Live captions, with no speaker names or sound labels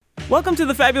Welcome to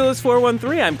the Fabulous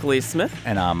 413. I'm Khalees Smith.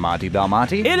 And I'm Monty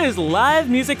Belmonte. It is Live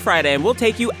Music Friday, and we'll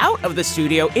take you out of the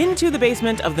studio into the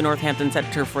basement of the Northampton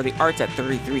Center for the Arts at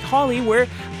 33 Hawley, where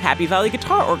Happy Valley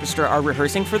Guitar Orchestra are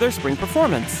rehearsing for their spring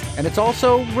performance. And it's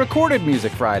also Recorded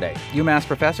Music Friday. UMass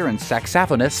professor and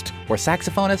saxophonist, or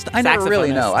saxophonist? I never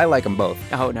really know. I like them both.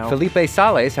 Oh, no. Felipe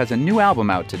Sales has a new album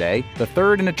out today, the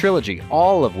third in a trilogy,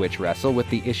 all of which wrestle with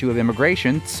the issue of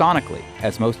immigration sonically,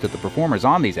 as most of the performers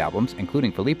on these albums,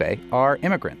 including Felipe, are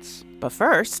immigrants. But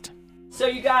first... So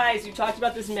you guys, you've talked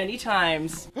about this many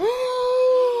times.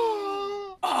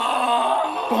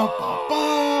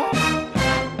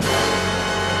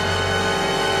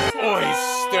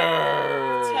 Oysters!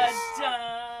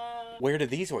 Ta-da! Where do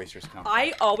these oysters come from?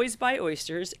 I always buy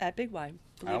oysters at Big Y.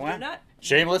 Believe it or not.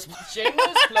 Shameless.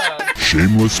 Shameless plug.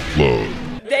 Shameless plug.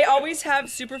 They always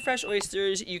have super fresh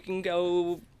oysters. You can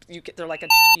go... they're like a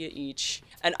each,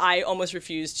 and I almost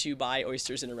refuse to buy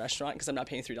oysters in a restaurant because I'm not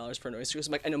paying $3 for an oyster. Because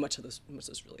I'm like, I know how much those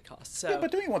really cost. So Yeah,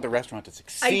 but don't you want the restaurant to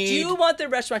succeed? I do want the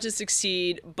restaurant to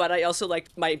succeed, but I also like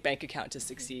my bank account to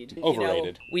succeed. Overrated.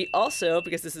 You know, we also,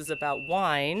 because this is about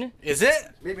wine. Is it?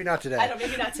 Maybe not today.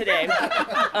 Maybe not today.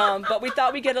 But we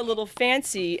thought we'd get a little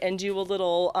fancy and do a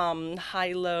little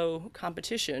high-low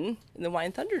competition in the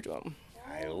Wine Thunderdome.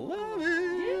 I love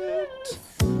it.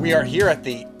 We are here at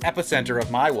the epicenter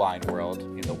of my wine world,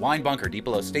 in the wine bunker deep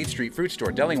below State Street Fruit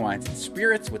Store, Deli Wines and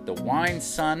Spirits, with the Wine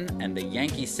Sun and the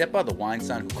Yankee Sippa, the Wine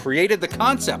Sun who created the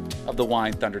concept of the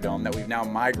Wine Thunderdome that we've now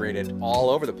migrated all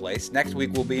over the place. Next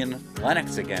week we'll be in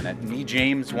Lenox again at Nee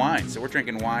James Wine, so we're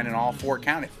drinking wine in all 4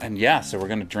 counties. And yeah, so we're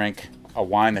going to drink a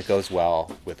wine that goes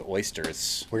well with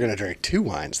oysters. We're going to drink 2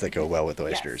 wines that go well with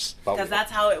oysters. But Because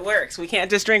that's how it works. We can't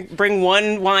just bring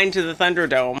one wine to the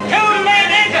Thunderdome.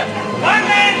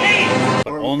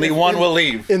 but only one will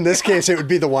leave. In this case, it would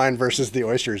be the wine versus the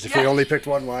oysters if we only picked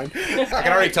one wine. I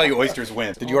can already tell you oysters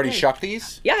win. Did you already shuck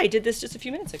these? Yeah, I did this just a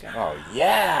few minutes ago. Oh,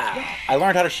 yeah. I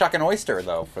learned how to shuck an oyster,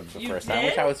 though, for the first time,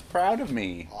 which I was proud of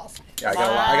me. Awesome. Yeah,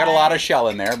 I got a lot of shell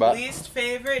in there, but... Least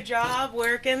favorite job,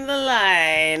 working the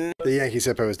line. The Yankee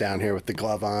Sippa was down here with the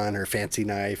glove on, her fancy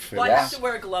knife. Well, I Yeah. have to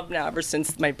wear a glove now ever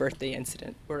since my birthday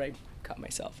incident where I cut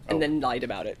myself and then lied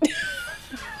about it.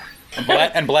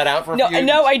 And bled out for a few...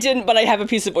 No, I didn't, but I have a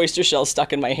piece of oyster shell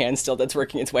stuck in my hand still that's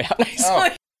working its way out nicely. Oh.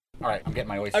 All right, I'm getting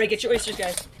my oyster. All right, get your oysters,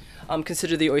 guys.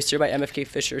 Consider the Oyster by MFK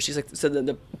Fisher. She's like, so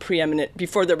the preeminent,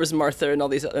 before there was Martha and all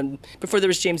these, before there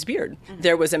was James Beard,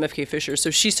 there was MFK Fisher. So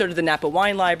she started the Napa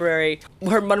Wine Library.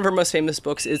 One of her most famous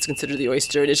books is Consider the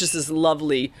Oyster. And it's just this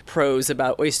lovely prose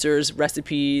about oysters,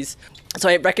 recipes. So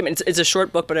I recommend, it's a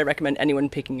short book, but I recommend anyone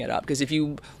picking it up. Because if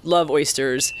you love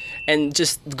oysters and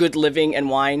just good living and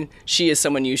wine, she is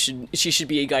someone she should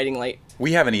be a guiding light.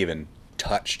 We haven't even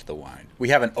touched the wine. We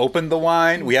haven't opened the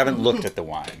wine. We haven't looked at the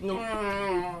wine.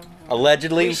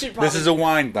 Allegedly, this is a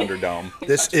wine Thunderdome.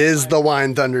 This is the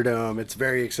Wine Thunderdome. It's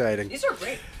very exciting. These are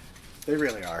great. They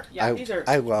really are. Yeah, these are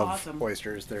I love awesome.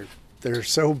 oysters. They're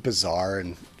so bizarre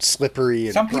and slippery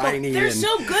and Some people- briny. They're and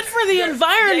so good for the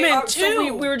environment, too.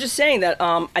 So we were just saying that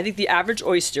I think the average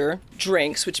oyster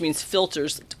drinks, which means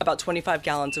filters, about 25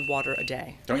 gallons of water a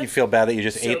day. Don't you feel bad that you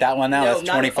just ate that one now? no, That's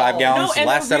not at 25 all. gallons No, and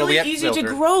less they're that'll really be easy to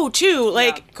filtered. grow too.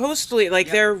 Like coastally, like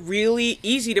they're really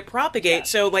easy to propagate.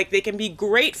 So like they can be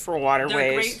great for waterways.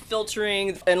 They're great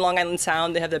filtering. In Long Island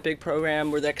Sound, they have that big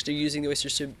program where they're actually using the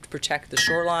oysters to protect the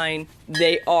shoreline.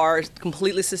 They are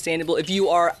completely sustainable. If you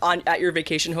are at your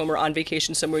vacation home or on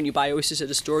vacation somewhere and you buy oysters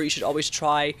at a store, you should always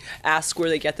ask where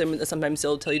they get them. And sometimes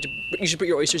they'll tell you you should put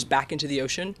your oysters back into the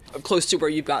ocean, close to where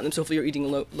you've gotten them. So hopefully you're eating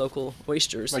local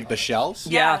oysters. Like the shells?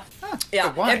 Yeah.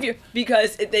 Yeah. why?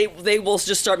 Because they will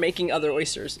just start making other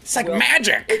oysters. It's like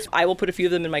magic. I will put a few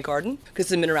of them in my garden because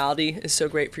the minerality is so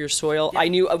great for your soil. I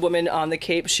knew a woman on the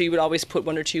Cape, she would always put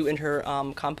 1 or 2 in her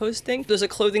compost thing. There's a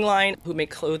clothing line who make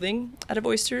clothing out of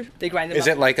oyster. They grind them Is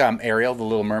up. it like Ariel, the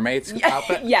Little Mermaid's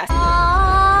outfit? Yes.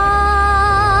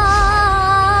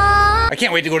 I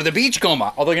can't wait to go to the beach,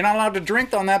 Goma. Although you're not allowed to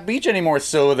drink on that beach anymore,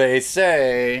 so they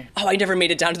say. Oh, I never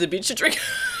made it down to the beach to drink.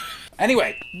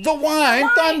 Anyway, the Wine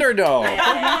Thunderdome.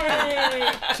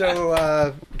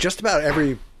 So just about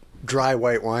every dry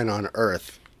white wine on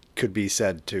earth could be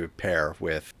said to pair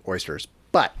with oysters.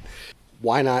 But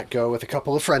why not go with a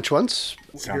couple of French ones?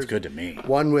 Sounds good to me.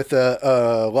 One with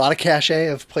a lot of cachet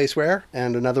of placeware,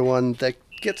 and another one that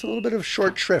gets a little bit of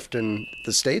short shrift in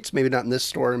the States, maybe not in this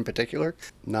store in particular.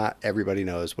 Not everybody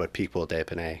knows what Piquant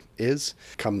d'Épinay is.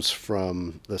 Comes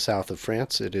from the south of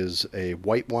France. It is a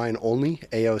white wine only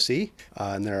AOC,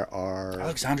 and there are...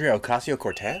 Alexandria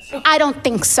Ocasio-Cortez? I don't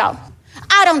think so.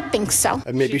 I don't think so.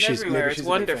 Maybe She's everywhere. maybe It's she's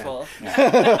a big fan.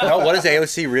 wonderful. No, what does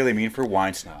AOC really mean for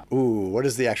wine snob? Ooh, what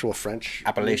is the actual French?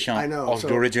 Appellation I know.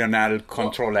 original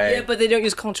contrôlé. Yeah, but they don't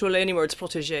use contrôlé anymore. It's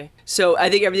protégé. So I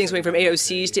think everything's going from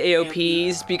AOCs to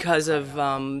AOPs because of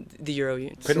the Euro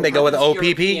Union. Couldn't they go with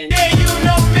OPP?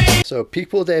 So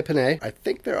Picpoul d'Épinay, I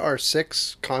think there are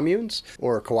 6 communes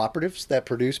or cooperatives that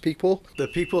produce Picpoul. The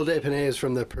Picpoul d'Épinay is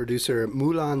from the producer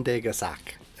Moulin de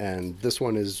Gassac, and this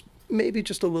one is maybe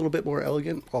just a little bit more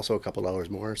elegant, also a couple dollars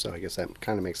more, so I guess that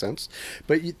kind of makes sense.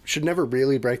 But you should never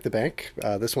really break the bank.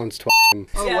 This one's 12.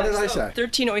 Oh, what did I say?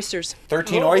 13 oysters.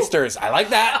 13 oysters. I like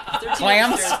that.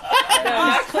 Clams. No,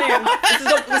 not clams.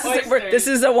 This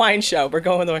is a wine show. We're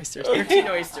going with oysters. 13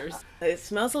 oysters. It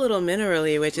smells a little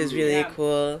minerally, which is really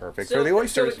cool. Perfect for the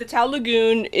oysters. So the Tau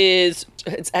Lagoon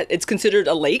it's considered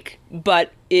a lake,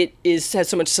 but it has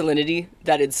so much salinity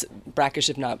that it's brackish,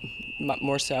 if not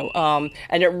more so.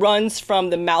 And it runs from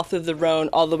the mouth of the Rhone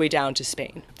all the way down to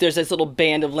Spain. There's this little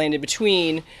band of land in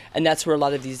between, and that's where a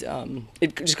lot of these,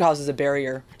 it just causes a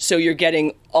barrier. So you're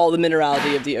getting all the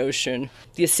minerality of the ocean.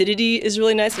 The acidity is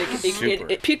really nice.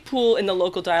 Picpoul in the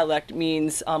local dialect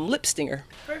means lip stinger.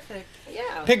 Perfect.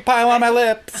 Yeah. Pig pile on my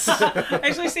lips. I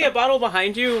actually see a bottle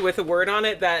behind you with a word on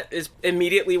it that is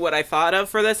immediately what I thought of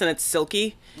for this, and it's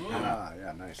silky. Ah,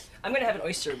 yeah, nice. I'm going to have an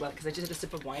oyster because I just had a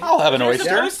sip of wine. I'll have an You're oyster.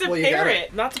 supposed to Well, you pair gotta-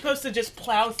 it. Not supposed to just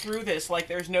plow through this like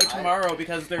there's no tomorrow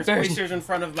because there's oysters in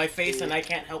front of my face and I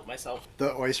can't help myself.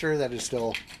 The oyster that is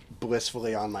still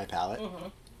blissfully on my palate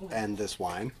and this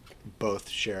wine both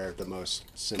share the most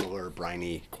similar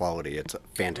briny quality. It's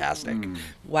fantastic.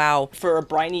 Wow. For a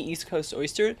briny East Coast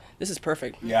oyster, this is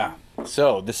perfect. Yeah.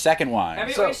 So the second wine.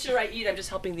 Every oyster I eat, I'm just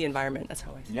helping the environment. That's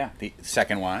how I see it. Yeah, the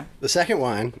second wine. The second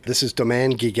wine, this is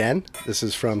Domaine Guiguen. This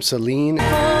is from Celine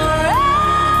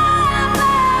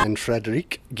and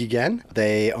Frédéric Guiguen.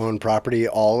 They own property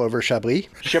all over Chablis.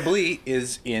 Chablis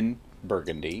is in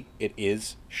Burgundy. It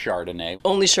is Chardonnay.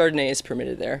 Only Chardonnay is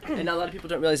permitted there. And a lot of people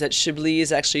don't realize that Chablis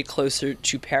is actually closer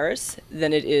to Paris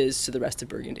than it is to the rest of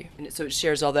Burgundy. And so it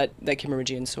shares all that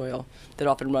Cameroonian soil that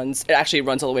often runs. It actually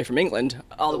runs all the way from England.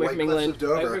 All the way White from Cliffs England. of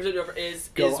Dover. White Cliffs of Dover is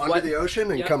Go under the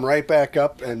ocean and come right back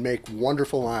up and make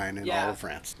wonderful wine in Yeah. all of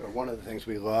France. So one of the things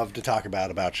we love to talk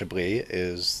about Chablis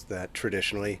is that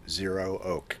traditionally 0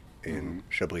 oak in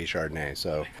Chablis Chardonnay.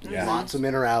 So lots of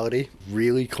minerality,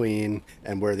 really clean,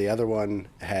 and where the other one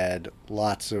had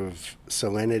lots of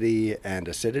salinity and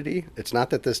acidity. It's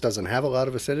not that this doesn't have a lot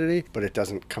of acidity, but it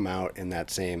doesn't come out in that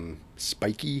same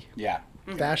spiky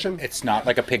fashion. It's not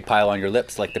like a pig pile on your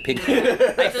lips like the pig.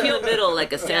 I feel middle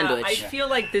like a sandwich. I feel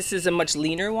like this is a much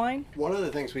leaner wine. One of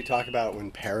the things we talk about when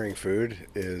pairing food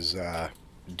is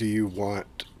do you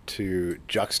want to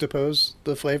juxtapose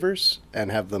the flavors and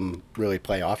have them really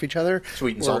play off each other?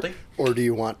 Sweet and Or- salty? Or do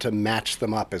you want to match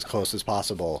them up as close as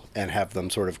possible and have them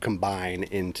sort of combine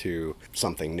into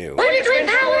something new? Planetary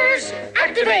powers,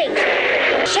 activate!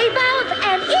 Shape out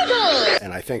an eagle!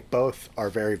 And I think both are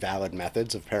very valid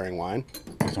methods of pairing wine.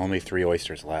 There's only 3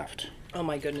 oysters left. Oh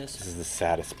my goodness. This is the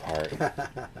saddest part.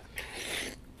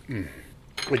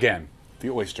 Again, the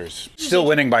oysters. Still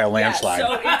winning by a landslide.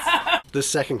 So it's This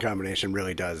second combination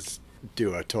really does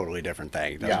do a totally different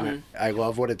thing, doesn't it? I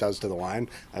love what it does to the wine.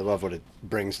 I love what it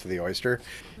brings to the oyster.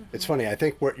 It's funny, I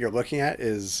think what you're looking at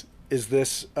is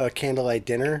this a candlelight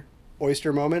dinner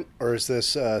oyster moment, or is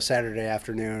this a Saturday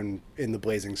afternoon in the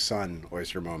blazing sun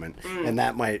oyster moment? And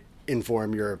that might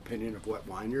inform your opinion of what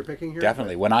wine you're picking here.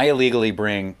 Definitely. When I illegally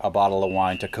bring a bottle of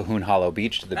wine to Cahoon Hollow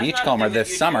Beach to the Beachcomber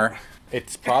this summer,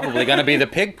 it's probably going to be the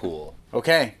pig pool.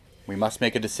 Okay, we must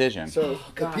make a decision. So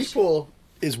the Picpoul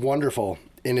is wonderful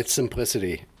in its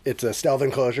simplicity. It's a stealth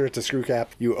enclosure, it's a screw cap.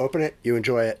 You open it, you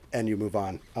enjoy it, and you move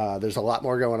on. There's a lot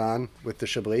more going on with the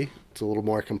Chablis. It's a little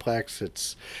more complex.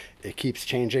 It keeps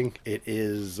changing. It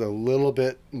is a little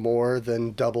bit more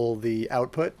than double the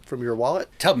output from your wallet.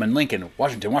 Tubman, Lincoln,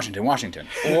 Washington.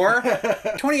 Or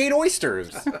 28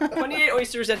 oysters. 28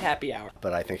 oysters at happy hour.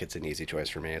 But I think it's an easy choice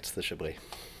for me. It's the Chablis.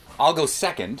 I'll go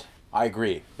second. I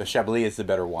agree. The Chablis is the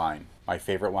better wine. My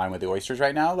favorite wine with the oysters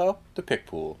right now, though, the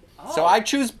Picpoul. So I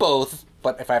choose both,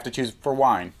 but if I have to choose for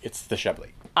wine, it's the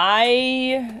Chablis.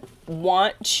 I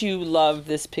want to love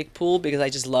this Picpoul because I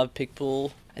just love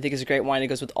Picpoul. I think it's a great wine. It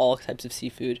goes with all types of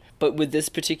seafood. But with this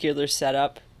particular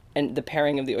setup and the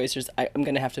pairing of the oysters, I'm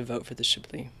going to have to vote for the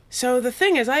Chablis. So the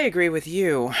thing is, I agree with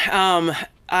you.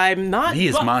 I'm not. He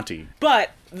is Monty.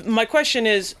 But my question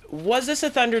is, was this a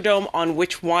Thunderdome on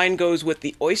which wine goes with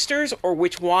the oysters or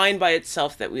which wine by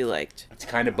itself that we liked? It's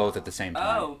kind of both at the same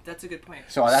time. Oh, that's a good point.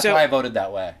 So that's why I voted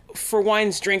that way. For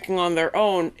wines drinking on their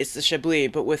own, it's the Chablis,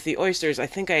 but with the oysters, I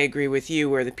think I agree with you,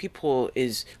 where the Peephole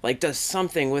is like does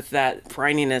something with that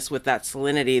brininess, with that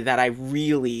salinity that I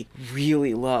really,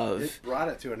 really love. It brought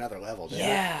it to another level, didn't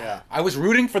Yeah. it? Yeah. I was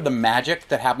rooting for the magic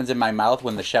that happens in my mouth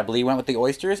when the Chablis went with the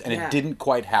oysters, and it didn't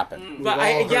quite happen. We've all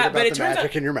heard about the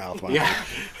magic in your mouth. Wow. Yeah.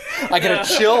 I get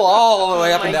a chill all the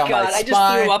way up and down my spine. I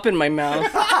just threw up in my mouth.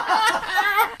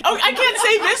 Oh, I can't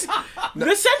say this.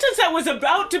 The sentence that was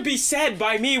about to be said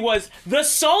by me was the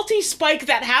salty spike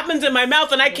that happens in my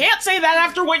mouth, and I can't say that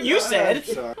after what you said.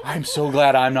 I'm so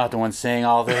glad I'm not the one saying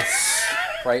all this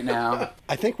right now.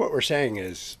 I think what we're saying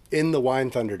is, in the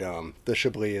Wine Thunderdome, the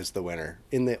Chablis is the winner.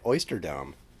 In the Oyster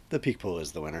Dome, the Peephole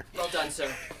is the winner. Well done,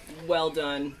 sir. Well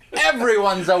done.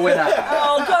 Everyone's a winner.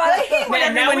 Oh, God, I hate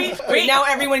when Now now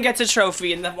everyone gets a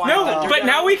trophy in the wine. No, Thunderdome. but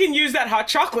now we can use that hot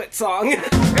chocolate song.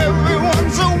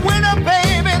 Everyone's a winner,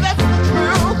 baby.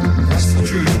 That's the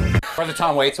truth. Or the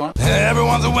Tom Waits one.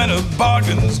 Everyone's a winner.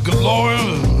 Bargains galore.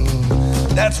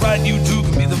 That's right, you too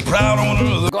can be the proud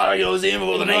owner of the Glorios in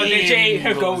for the The name.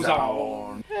 J goes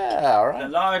on. Yeah, all right. The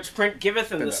large print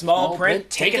giveth, and the small print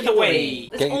taketh away.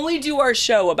 Let's only do our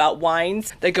show about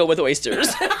wines that go with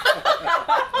oysters.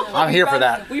 I'm here for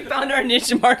that. We found our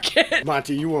niche market.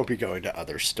 Monty, you won't be going to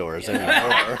other stores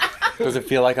anymore. Does it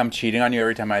feel like I'm cheating on you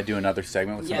every time I do another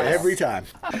segment with somebody? Yes. Every time.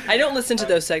 I don't listen to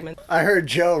those segments. I heard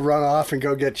Joe run off and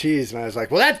go get cheese, and I was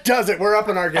like, well, that does it. We're up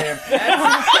in our game.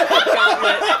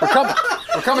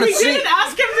 We're coming to We see. didn't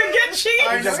ask him to get cheese.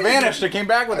 I just vanished. I came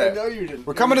back with I it. know you didn't.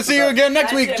 We're coming to see you again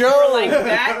next week, We're Joe. like,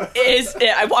 that is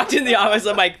it. I walked in the office.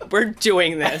 I'm like, we're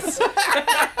doing this.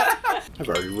 I've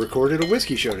already recorded a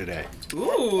whiskey show today.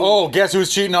 Oh, guess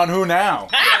who's cheating on who now?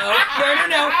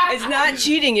 No. It's not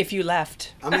cheating if you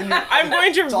left. I mean, I'm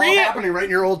going to it's all happening right in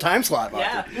your old time slot,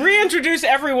 Monty. reintroduce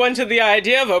everyone to the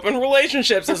idea of open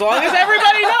relationships. As long as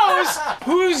everybody knows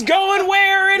who's going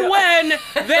where and when,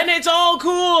 then it's all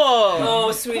cool.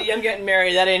 Oh, sweetie, I'm getting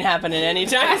married. That ain't happening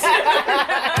anytime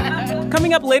soon.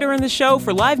 Coming up later in the show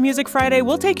for Live Music Friday,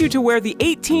 we'll take you to where the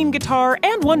 18 guitar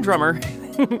and one drummer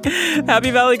Happy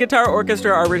Valley Guitar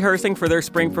Orchestra are rehearsing for their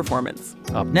spring performance.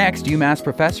 Up next, UMass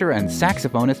professor and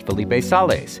saxophonist Felipe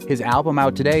Sales. His album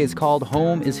out today is called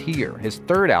Home is Here, his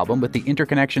third album with the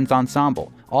Interconnections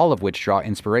Ensemble, all of which draw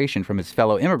inspiration from his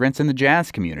fellow immigrants in the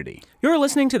jazz community. You're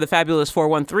listening to the Fabulous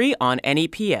 413 on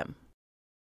NEPM.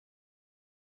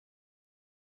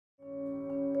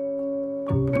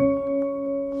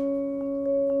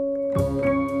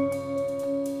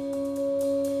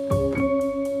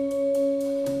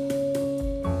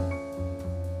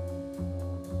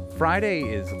 Friday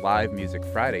is Live Music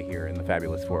Friday here in the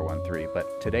Fabulous 413,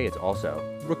 but today it's also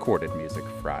Recorded Music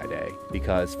Friday,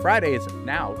 because Friday is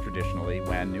now traditionally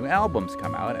when new albums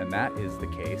come out, and that is the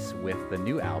case with the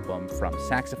new album from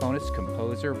saxophonist,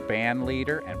 composer, band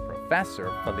leader, and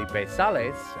professor Felipe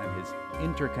Sales and his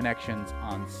Interconnections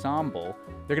Ensemble.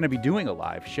 They're going to be doing a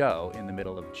live show in the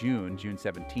middle of June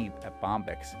 17th at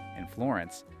Bombyx in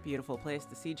Florence. Beautiful place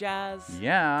to see jazz.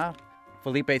 Yeah.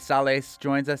 Felipe Sales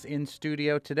joins us in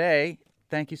studio today.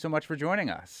 Thank you so much for joining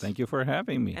us. Thank you for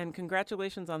having me. And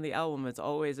congratulations on the album. It's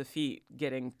always a feat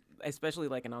getting, especially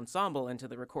like an ensemble, into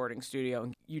the recording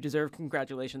studio. You deserve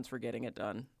congratulations for getting it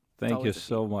done. Thank you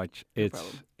so much. It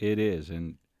is.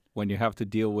 And when you have to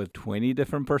deal with 20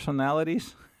 different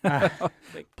personalities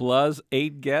plus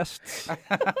 8 guests,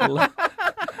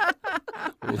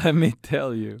 let me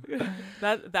tell you.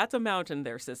 That's a mountain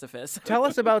there, Sisyphus. Tell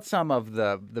us about some of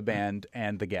the band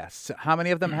and the guests. How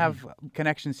many of them have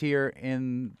connections here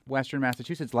in Western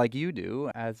Massachusetts like you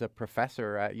do as a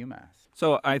professor at UMass?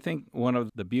 So I think one of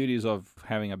the beauties of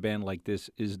having a band like this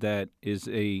is that it's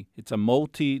a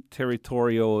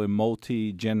multi-territorial and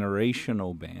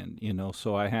multi-generational band, you know.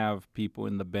 So I have people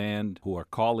in the band who are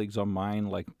colleagues of mine,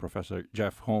 like Professor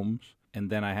Jeff Holmes, and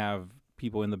then I have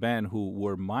people in the band who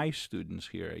were my students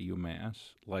here at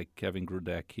UMass, like Kevin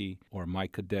Grudecki or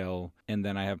Mike Cadell. And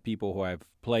then I have people who I've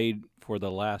played for the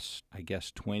last,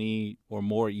 20 or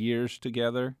more years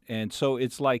together. And so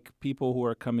it's like people who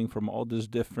are coming from all these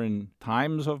different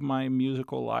times of my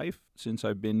musical life since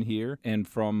I've been here, and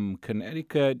from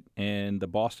Connecticut and the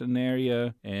Boston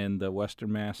area and the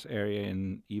Western Mass area,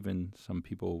 and even some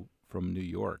people from New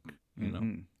York, you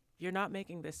know. You're not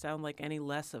making this sound like any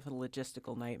less of a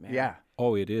logistical nightmare. Yeah.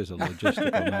 Oh, it is a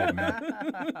logistical nightmare.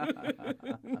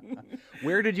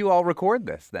 Where did you all record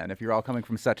this then, if you're all coming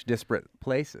from such disparate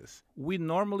places? We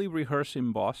normally rehearse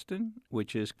in Boston,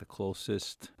 which is the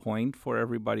closest point for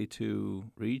everybody to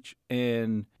reach.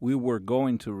 And we were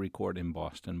going to record in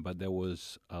Boston, but there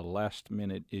was a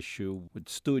last-minute issue with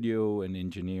studio and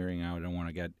engineering. I don't want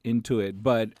to get into it.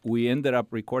 But we ended up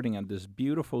recording at this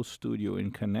beautiful studio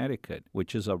in Connecticut,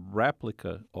 which is a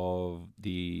replica of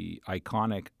the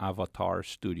iconic Avatar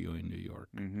studio in New York.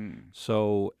 Mm-hmm.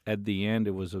 So at the end,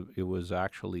 it was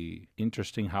actually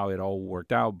interesting how it all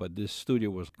worked out. But this studio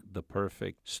was the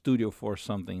perfect studio for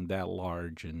something that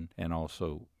large, and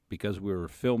also because we were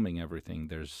filming everything,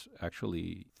 there's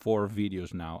actually 4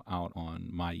 videos now out on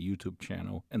my YouTube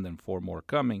channel, and then 4 more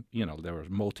coming. There was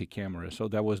multi-camera, so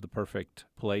that was the perfect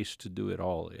place to do it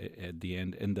all. At the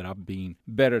end, ended up being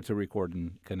better to record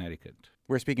in Connecticut.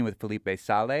 We're speaking with Felipe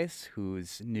Sales,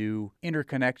 whose new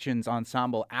Interconnections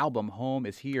Ensemble album, Home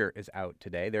is Here, is out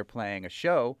today. They're playing a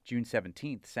show June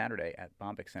 17th, Saturday, at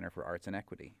Bombyx Center for Arts and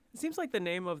Equity. It seems like the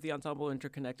name of the ensemble,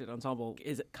 Interconnected Ensemble,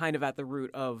 is kind of at the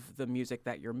root of the music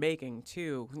that you're making,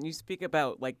 too. Can you speak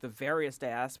about the various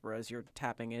diasporas you're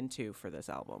tapping into for this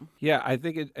album? Yeah, I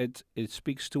think it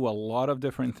speaks to a lot of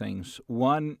different things.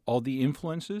 One, all the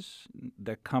influences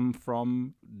that come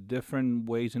from different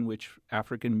ways in which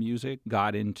African music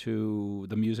got into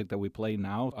the music that we play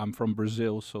now. I'm from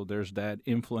Brazil, so there's that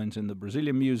influence in the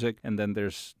Brazilian music, and then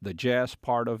there's the jazz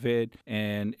part of it,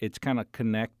 and it's kind of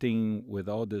connecting with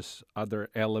all this other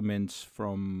elements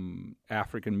from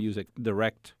African music,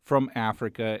 direct from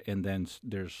Africa, and then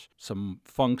there's some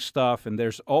funk stuff, and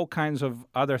there's all kinds of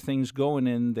other things going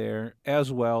in there,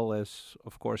 as well as,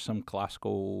 of course, some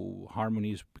classical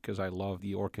harmonies, because I love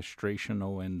the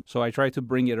orchestrational, and so I try to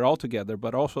bring it all together.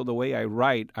 But also the way I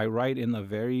write in a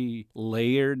very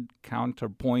layered,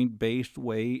 counterpoint-based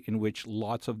way in which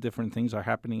lots of different things are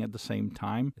happening at the same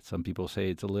time. Some people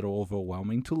say it's a little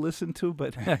overwhelming to listen to,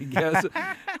 but I guess...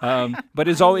 but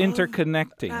it's all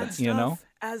interconnecting, you know?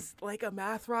 As a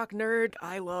math rock nerd,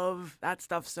 I love that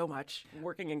stuff so much.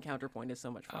 Working in counterpoint is so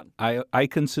much fun. I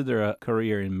consider a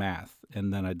career in math,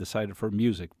 and then I decided for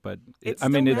music, but it's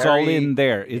all in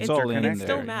there. It's all in there. It's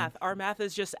still math. Our math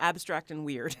is just abstract and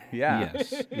weird. Yeah.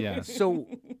 Yes, yes. So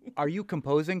are you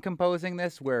composing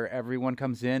this where everyone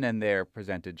comes in and they're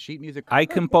presented sheet music? I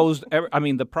composed,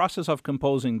 the process of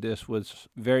composing this was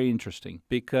very interesting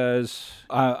because,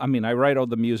 I write all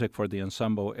the music for the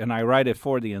ensemble, and I write it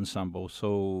for the ensemble,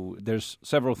 so there's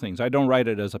several things. I don't write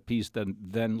it as a piece that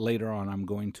then later on I'm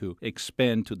going to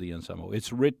expand to the ensemble.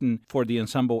 It's written for the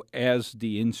ensemble as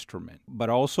the instrument, but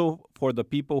also for the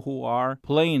people who are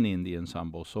playing in the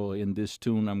ensemble. So in this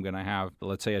tune, I'm going to have,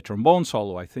 let's say, a trombone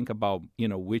solo. I think about,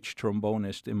 which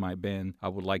trombonist in my band I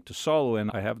would like to solo,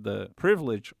 and I have the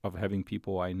privilege of having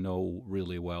people I know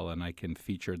really well, and I can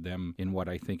feature them in what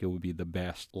I think it would be the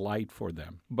best light for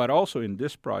them. But also in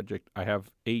this project, I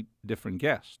have 8 different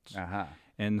guests. Uh-huh.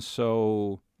 And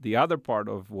so the other part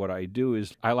of what I do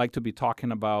is I like to be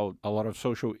talking about a lot of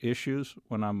social issues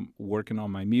when I'm working on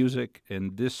my music.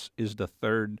 And this is the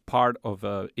 3rd part of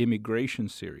an immigration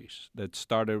series that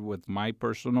started with my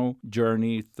personal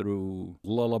journey through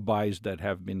lullabies that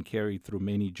have been carried through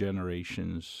many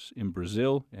generations in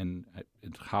Brazil, and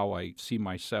it's how I see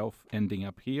myself ending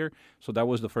up here. So that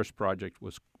was the first project,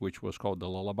 which was called the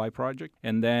Lullaby Project.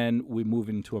 And then we move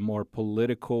into a more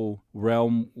political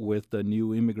realm with the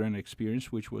New Immigrant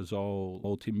Experience, which was all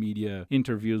multimedia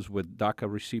interviews with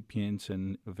DACA recipients,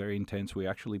 and very intense. We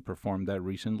actually performed that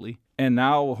recently. And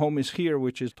now Home is Here,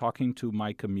 which is talking to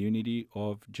my community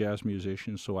of jazz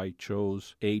musicians. So I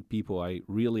chose 8 people I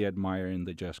really admire in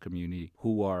the jazz community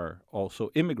who are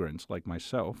also immigrants like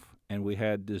myself. And we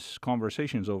had these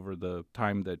conversations over the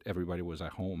time that everybody was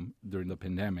at home during the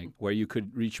pandemic, where you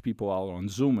could reach people out on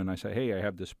Zoom. And I said, hey, I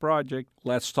have this project.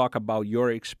 Let's talk about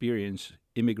your experience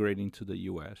immigrating to the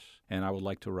U.S. And I would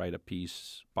like to write a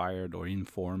piece inspired or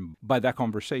informed by that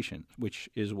conversation, which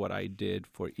is what I did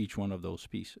for each one of those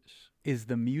pieces. Is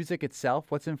the music itself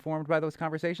what's informed by those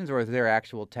conversations, or is there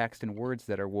actual text and words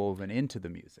that are woven into the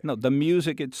music? No, the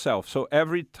music itself. So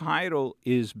every title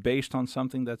is based on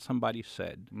something that somebody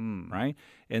said, right?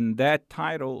 And that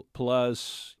title,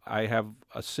 plus I have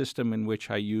a system in which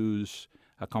I use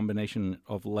a combination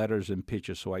of letters and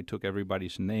pitches. So I took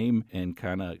everybody's name and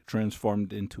kind of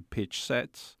transformed into pitch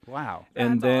sets. Wow.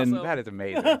 And That's then awesome. That is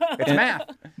amazing. It's math.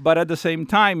 But at the same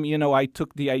time, you know, I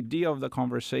took the idea of the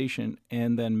conversation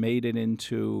and then made it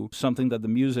into something that the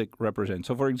music represents.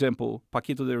 So, for example,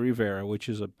 Paquito de Rivera, which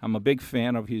is I'm a big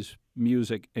fan of his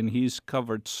music, and he's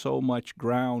covered so much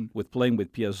ground with playing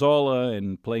with Piazzolla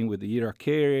and playing with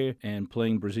Iraquere and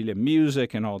playing Brazilian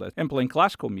music and all that, and playing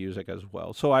classical music as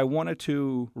well. So I wanted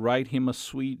to write him a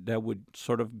suite that would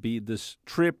sort of be this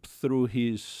trip through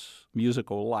his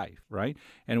musical life, right?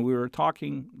 And we were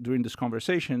talking during this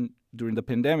conversation, during the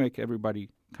pandemic, everybody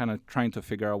kind of trying to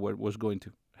figure out what was going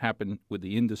to happen with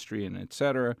the industry and et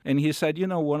cetera. And he said,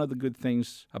 one of the good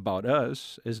things about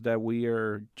us is that we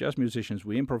are jazz musicians.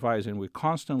 We improvise and we're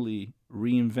constantly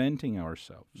reinventing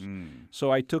ourselves.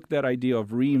 So I took that idea of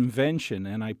reinvention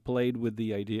and I played with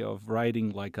the idea of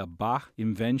writing like a Bach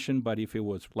invention, but if it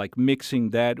was like mixing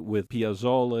that with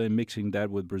Piazzolla and mixing that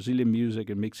with Brazilian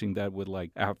music and mixing that with like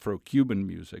Afro-Cuban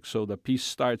music. So the piece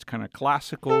starts kind of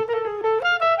classical.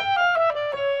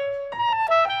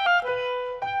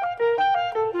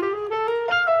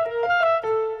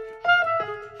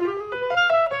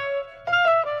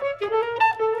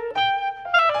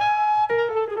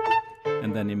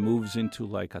 And then it moves into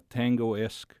like a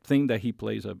tango-esque thing that he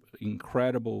plays an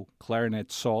incredible clarinet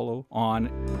solo on.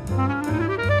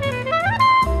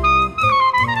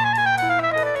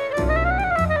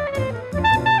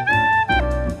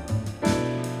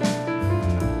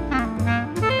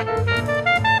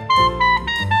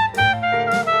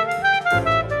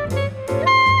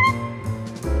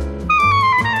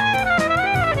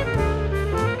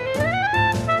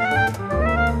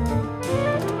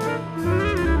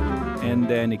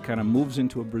 Then it kind of moves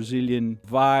into a Brazilian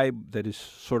vibe that is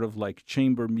sort of like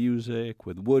chamber music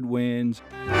with woodwinds.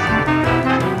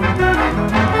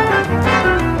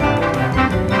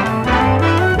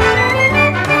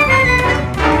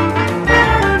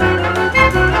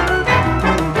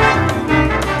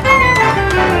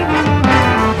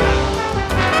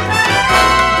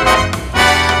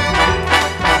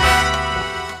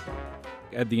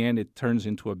 At the end, it turns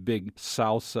into a big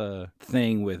salsa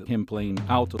thing with him playing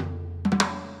alto.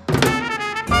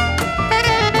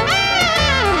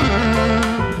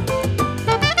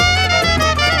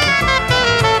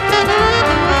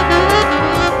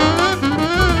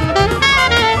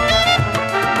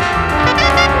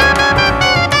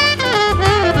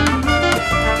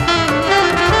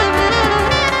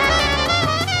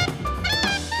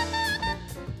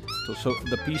 So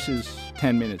the piece is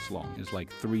 10 minutes long. It's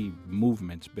like 3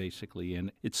 movements, basically.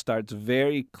 And it starts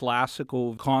very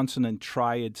classical, consonant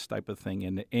triads type of thing,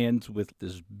 and it ends with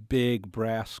this big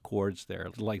brass chords there.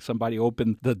 Like somebody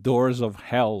opened the doors of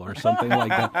hell or something like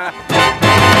that.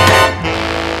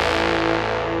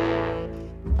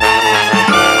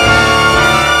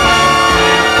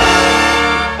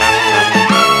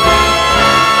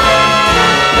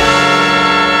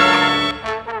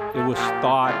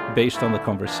 Thought based on the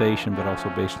conversation, but also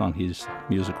based on his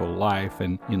musical life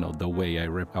and, the way I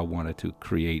wanted to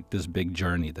create this big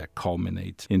journey that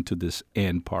culminates into this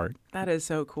end part. That is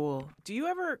so cool. Do you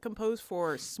ever compose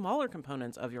for smaller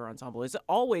components of your ensemble? Is it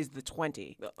always the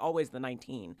 20, always the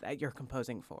 19 that you're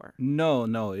composing for?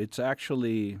 No. It's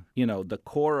actually, the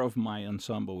core of my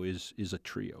ensemble is a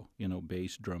trio,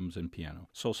 bass, drums, and piano.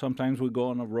 So sometimes we go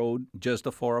on a road, just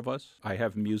the 4 of us. I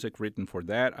have music written for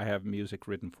that. I have music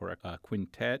written for a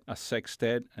quintet, a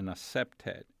sextet, and a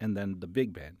septet, and then the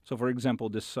big band. So, for example,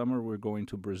 this summer we're going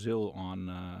to Brazil on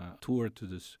a tour to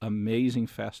this amazing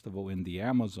festival in the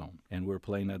Amazon. And we're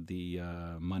playing at the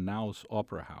Manaus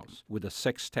Opera House with a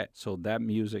sextet. So that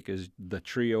music is the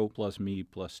trio plus me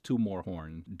plus 2 more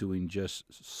horn doing just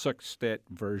sextet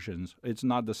versions. It's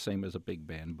not the same as a big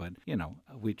band, but,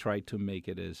 we try to make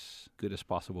it as good as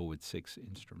possible with 6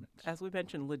 instruments. As we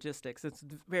mentioned, logistics. It's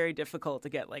very difficult to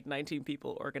get like 19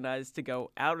 people organized to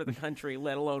go out of the country,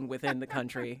 let alone within the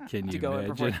country. Can you to go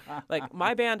imagine? And perform. Like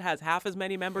my band has half as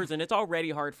many members, and it's already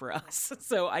hard for us.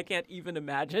 So I can't even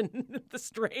imagine the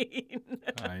strain.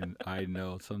 I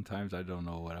know. Sometimes I don't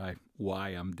know why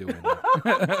I'm doing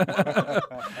it.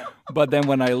 But then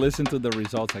when I listen to the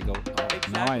results, I go,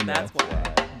 exactly. Now I know. That's why.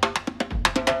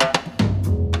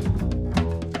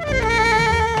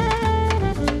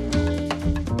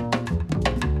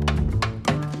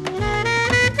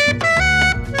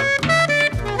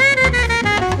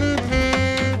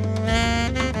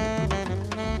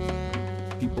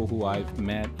 Who I've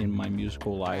met in my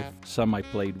musical life. Some I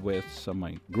played with, some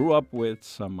I grew up with,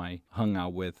 some I hung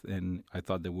out with, and I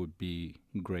thought they would be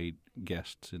great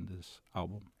guests in this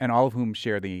album. And all of whom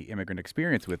share the immigrant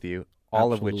experience with you,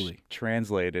 all Absolutely. of which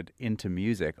translated into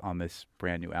music on this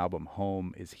brand new album,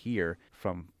 Home is Here,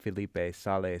 from Felipe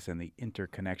Sales and the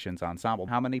Interconnections Ensemble.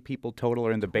 How many people total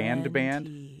are in the band?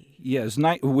 Yes,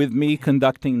 with me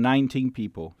conducting 19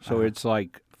 people. So it's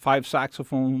like 5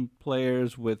 saxophone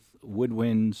players with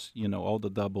woodwinds, all the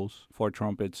doubles, 4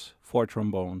 trumpets, 4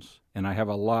 trombones, And I have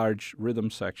a large rhythm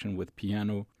section with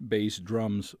piano, bass,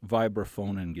 drums,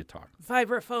 vibraphone, and guitar.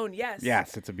 Vibraphone, yes.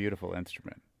 Yes, it's a beautiful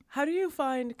instrument. How do you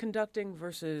find conducting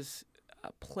versus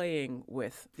playing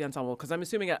with the ensemble? Because I'm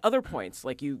assuming at other points,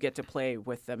 like, you get to play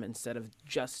with them instead of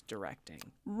just directing.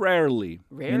 Rarely.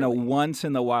 Rarely? You know, once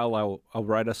in a while I'll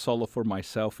write a solo for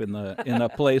myself in a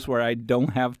place where I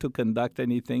don't have to conduct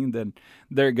anything, then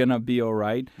they're going to be all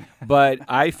right. But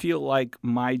I feel like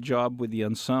my job with the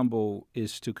ensemble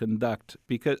is to conduct,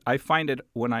 because I find it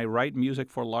when I write music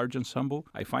for large ensemble,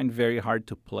 I find very hard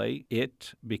to play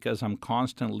it because I'm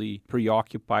constantly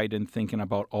preoccupied and thinking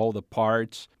about all the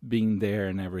parts being there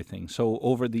and everything. So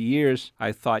over the years,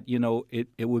 I thought,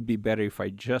 it would be better if I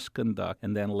just conduct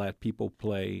and then let people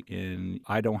play, and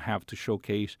I don't have to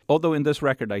showcase. Although in this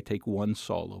record, I take one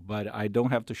solo, but I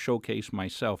don't have to showcase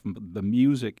myself. The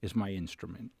music is my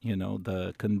instrument,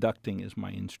 the conducting is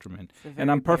my instrument.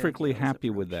 And I'm perfectly happy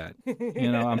with that.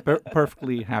 I'm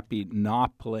perfectly happy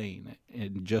not playing it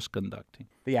and just conducting.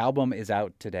 The album is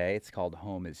out today. It's called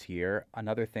Home is Here.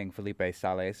 Another thing Felipe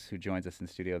Sales, who joins us in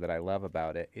studio, that I love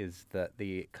about it is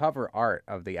the cover art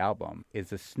of the album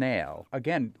is a snail.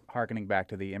 Again, harkening back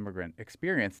to the immigrant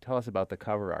experience, tell us about the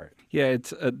cover art. Yeah,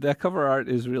 it's that cover art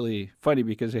is really funny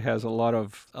because it has a lot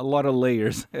of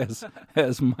layers,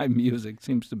 as my music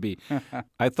seems to be.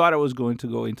 I thought I was going to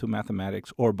go into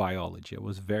mathematics or biology. I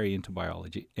was very into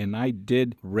biology, and I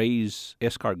did raise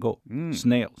escargot,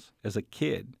 snails, as a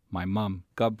kid. My mom,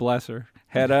 God bless her,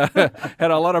 had a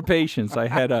lot of patience. I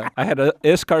had a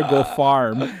escargot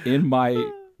farm in my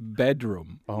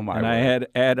bedroom. Oh my! And word. I had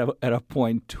at a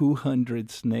point 200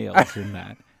 snails in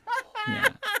that. Yeah.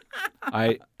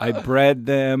 I bred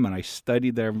them and I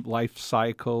studied their life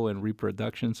cycle and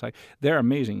reproduction cycle. They're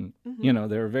amazing.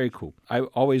 They're very cool. I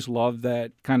always loved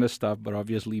that kind of stuff, but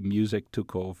obviously music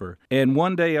took over. And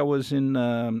one day I was in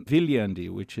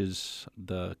Viljandi, which is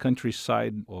the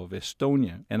countryside of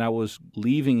Estonia, and I was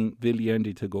leaving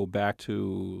Viljandi to go back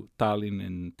to Tallinn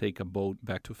and take a boat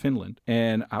back to Finland.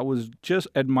 And I was just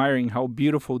admiring how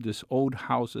beautiful these old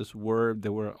houses were.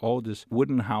 There were all these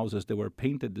wooden houses. They were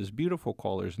painted these beautiful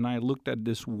colors. And I looked at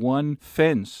this one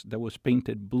fence that was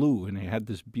painted blue, and it had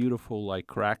this beautiful, like,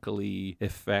 crackly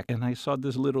effect. And I saw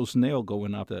this little snail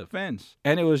going up the fence,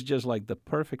 and it was just like the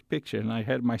perfect picture. And I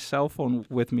had my cell phone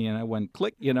with me, and I went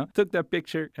click, took that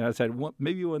picture, and I said, well,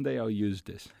 maybe one day I'll use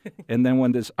this. And then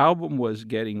when this album was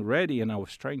getting ready, and I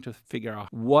was trying to figure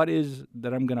out what is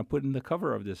that I'm going to put in the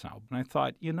cover of this album, I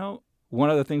thought, one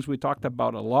of the things we talked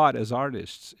about a lot as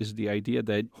artists is the idea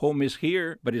that home is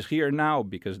here, but it's here now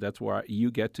because that's where you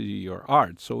get to do your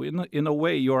art. So in a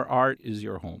way, your art is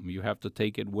your home. You have to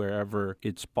take it wherever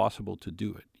it's possible to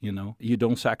do it. You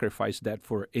don't sacrifice that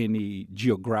for any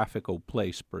geographical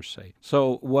place per se.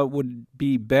 So what would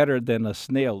be better than a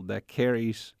snail that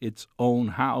carries its own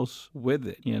house with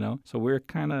it, So we're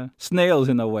kind of snails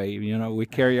in a way, we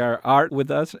carry our art with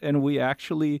us, and we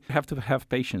actually have to have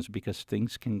patience because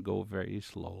things can go very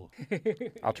slow.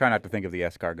 I'll try not to think of the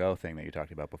escargot thing that you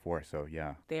talked about before, so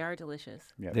yeah. They are delicious.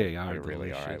 Yeah, they are really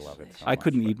delicious. are. I love it so I much,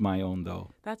 couldn't but- eat my own, though.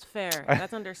 That's fair.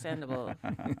 That's understandable.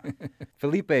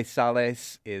 Felipe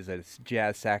Sales is a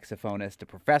jazz saxophonist, a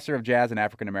professor of jazz and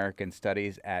African American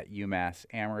studies at UMass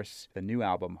Amherst. The new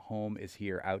album, Home is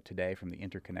Here, out today from the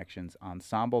Interconnections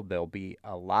Ensemble. There'll be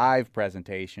a live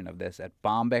presentation of this at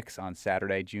Bombyx on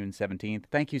Saturday, June 17th.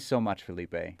 Thank you so much,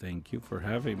 Felipe. Thank you for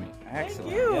having me. Excellent.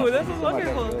 Thank you. Yes, This thank is you so much.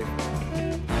 That was wonderful.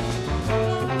 really-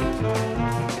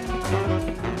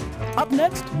 Up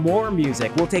next, more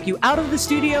music. We'll take you out of the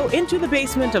studio into the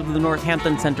basement of the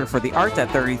Northampton Center for the Arts at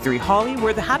 33 Holly,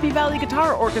 where the Happy Valley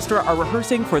Guitar Orchestra are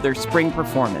rehearsing for their spring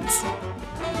performance.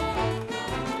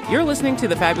 You're listening to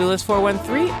the Fabulous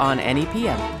 413 on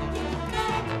NEPM.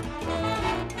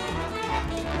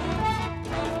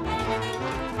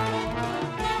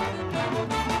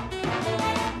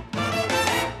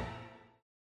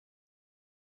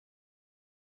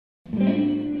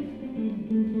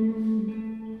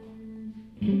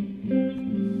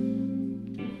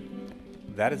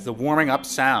 That is the warming up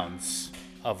sounds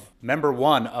of member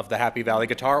one of the Happy Valley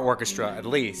Guitar Orchestra, at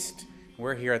least.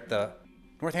 We're here at the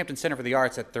Northampton Center for the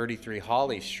Arts at 33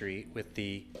 Holly Street with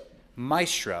the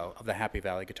maestro of the Happy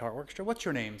Valley Guitar Orchestra. What's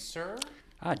your name, sir?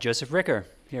 Joseph Ricker,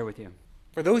 here with you.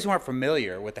 For those who aren't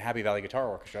familiar with the Happy Valley Guitar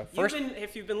Orchestra, first...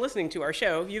 If you've been listening to our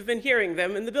show, you've been hearing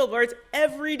them in the billboards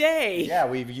every day. Yeah,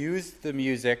 we've used the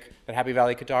music that Happy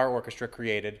Valley Guitar Orchestra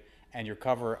created and your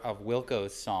cover of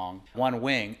Wilco's song, One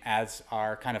Wing, as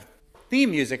our kind of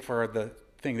theme music for the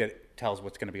thing that tells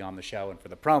what's going to be on the show and for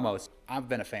the promos. I've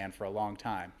been a fan for a long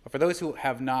time. But for those who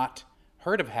have not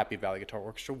heard of Happy Valley Guitar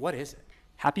Orchestra, what is it?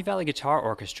 Happy Valley Guitar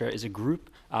Orchestra is a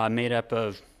group made up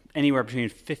of anywhere between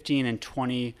 15 and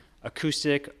 20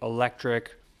 acoustic,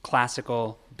 electric,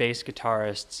 classical, bass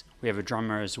guitarists. We have a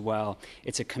drummer as well.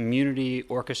 It's a community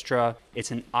orchestra. It's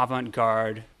an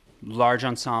avant-garde, large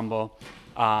ensemble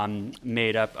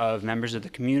made up of members of the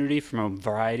community from a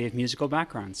variety of musical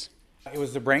backgrounds. It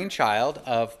was the brainchild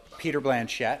of Peter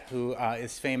Blanchette, who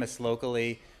is famous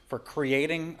locally for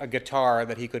creating a guitar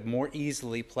that he could more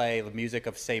easily play the music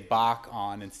of, say, Bach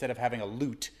on. Instead of having a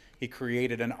lute, he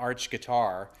created an arch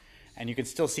guitar. And you can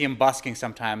still see him busking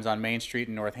sometimes on Main Street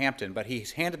in Northampton. But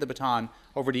he's handed the baton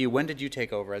over to you. When did you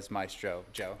take over as maestro,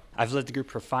 Joe? I've led the group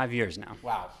for 5 years now.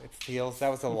 Wow, it feels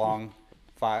that was a long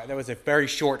that was a very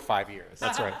short 5 years.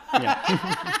 That's right.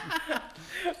 Yeah.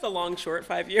 It's a long, short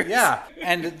 5 years. Yeah,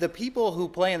 and the people who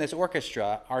play in this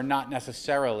orchestra are not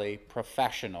necessarily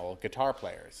professional guitar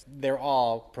players. They're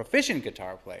all proficient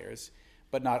guitar players,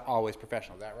 but not always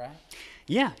professional. Is that right?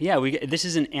 Yeah. This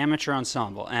is an amateur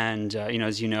ensemble, and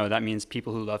as you know, that means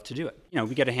people who love to do it.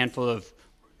 We get a handful of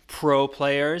pro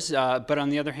players, but on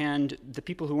the other hand, the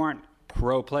people who aren't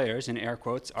pro players, in air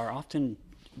quotes, are often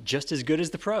just as good as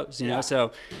the pros.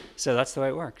 So that's the way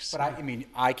it works. But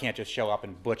I can't just show up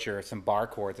and butcher some bar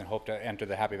chords and hope to enter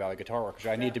the Happy Valley Guitar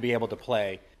Orchestra. I need to be able to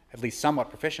play at least somewhat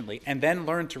proficiently, and then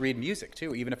learn to read music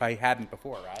too, even if I hadn't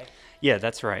before, right? Yeah,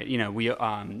 that's right. We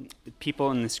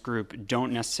people in this group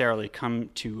don't necessarily come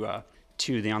to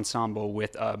the ensemble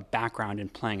with a background in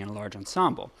playing in a large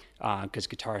ensemble, because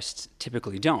guitarists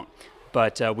typically don't.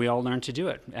 But we all learn to do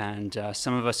it, and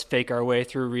some of us fake our way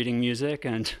through reading music,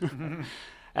 and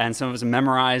and some of us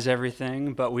memorize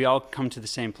everything. But we all come to the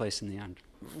same place in the end.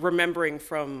 Remembering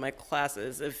from my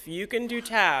classes, if you can do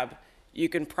tab, you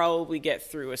can probably get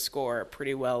through a score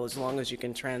pretty well, as long as you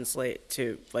can translate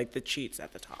to like the cheats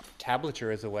at the top.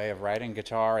 Tablature is a way of writing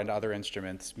guitar and other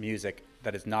instruments music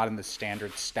that is not in the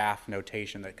standard staff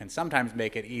notation that can sometimes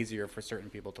make it easier for certain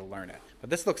people to learn it.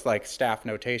 But this looks like staff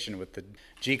notation with the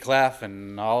G clef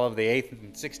and all of the 8th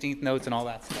and 16th notes and all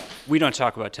that stuff. We don't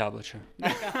talk about tablature.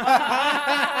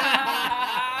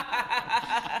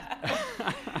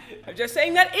 I'm just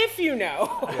saying that if you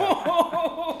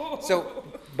know. Yeah.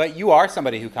 But you are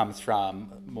somebody who comes from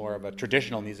more of a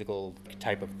traditional musical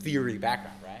type of theory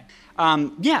background, right?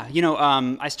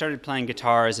 I started playing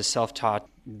guitar as a self-taught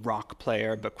rock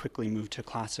player, but quickly moved to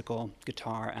classical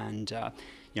guitar and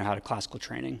had a classical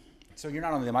training. So you're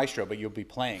not only the maestro, but you'll be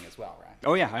playing as well, right?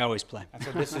 Oh yeah, I always play. And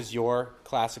so this is your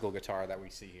classical guitar that we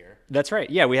see here. That's right.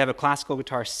 Yeah, we have a classical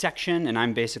guitar section, and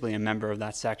I'm basically a member of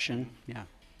that section. Yeah.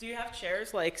 Do you have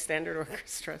chairs like standard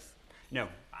orchestras? No.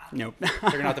 Nope.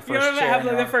 You're not the You first don't chair. have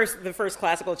like, the first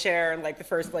classical chair and like the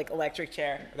first like electric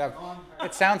chair.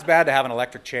 It sounds bad to have an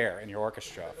electric chair in your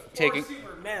orchestra. Or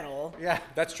super metal. Yeah,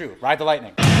 that's true. Ride the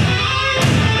lightning.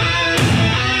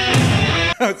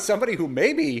 Somebody who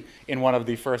may be in one of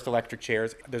the first electric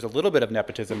chairs, there's a little bit of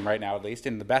nepotism right now, at least,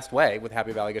 in the best way with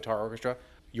Happy Valley Guitar Orchestra.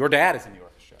 Your dad is in the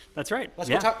orchestra. That's right. Let's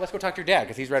go talk to your dad,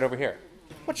 because he's right over here.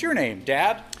 What's your name,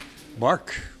 Dad?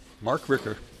 Mark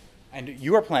Ricker. And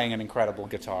you are playing an incredible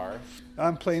guitar.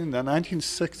 I'm playing the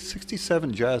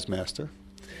 1967 Jazzmaster,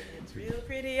 It's real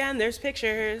pretty and there's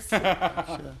pictures.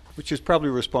 which is probably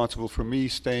responsible for me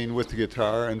staying with the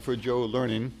guitar and for Joe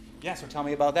learning. Yeah, so tell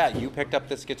me about that. You picked up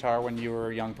this guitar when you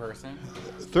were a young person.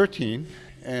 13,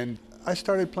 and I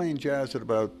started playing jazz at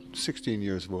about 16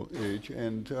 years of age,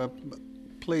 and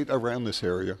played around this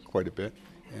area quite a bit.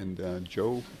 And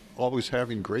Joe, always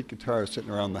having great guitars sitting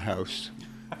around the house,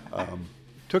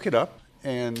 took it up,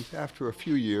 and after a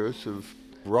few years of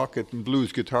rocket and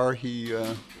blues guitar, he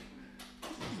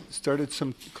started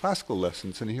some classical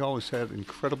lessons, and he always had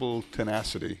incredible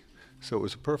tenacity, so it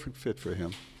was a perfect fit for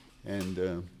him.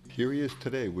 And here he is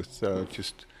today with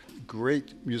just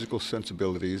great musical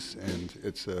sensibilities, and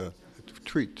it's a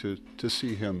treat to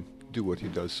see him do what he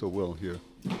does so well here.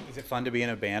 Is it fun to be in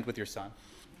a band with your son?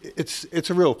 It's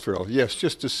a real thrill, yes,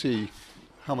 just to see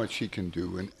how much he can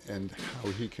do and how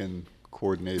he can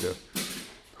coordinate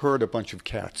herd a bunch of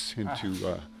cats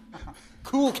into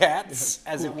cool cats,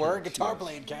 as it were, guitar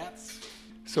playing cats.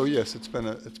 So yes, it's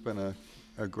been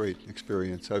a great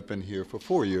experience. I've been here for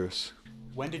 4 years.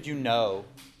 When did you know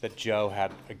that Joe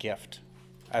had a gift?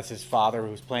 As his father,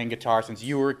 who was playing guitar since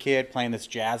you were a kid, playing this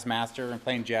jazz master and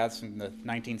playing jazz in the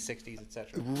 1960s,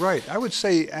 etc. Right. I would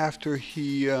say after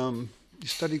he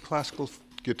studied classical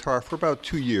guitar for about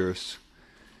 2 years,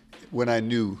 when I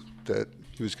knew that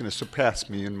he was going to surpass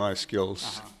me in my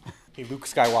skills. He Luke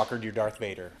Skywalker'd you Darth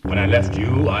Vader. When I left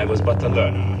you, I was but the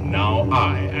learner. Now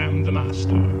I am the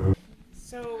master.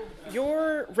 So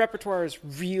your repertoire is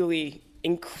really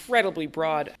incredibly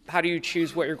broad. How do you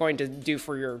choose what you're going to do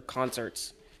for your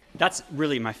concerts? That's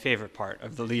really my favorite part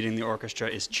of the leading the orchestra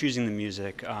is choosing the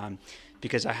music,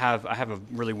 because I have a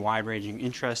really wide-ranging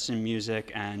interest in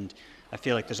music, and I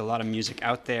feel like there's a lot of music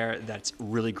out there that's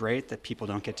really great that people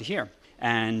don't get to hear.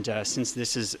 And since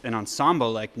this is an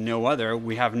ensemble like no other,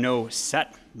 we have no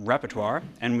set repertoire,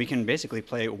 and we can basically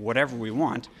play whatever we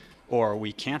want, or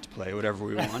we can't play whatever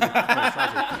we want.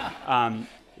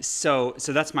 So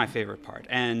that's my favorite part.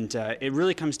 And it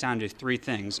really comes down to three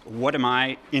things. What am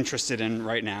I interested in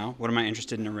right now? What am I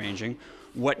interested in arranging?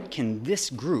 What can this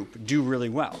group do really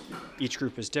well? Each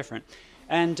group is different.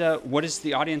 And what is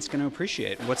the audience going to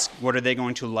appreciate? What are they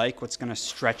going to like? What's going to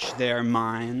stretch their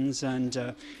minds?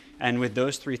 And with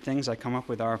those three things, I come up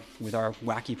with our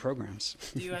wacky programs.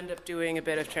 Do you end up doing a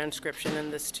bit of transcription in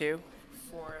this too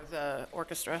for the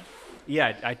orchestra?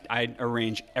 Yeah, I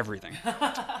arrange everything.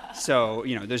 So,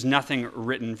 there's nothing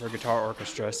written for guitar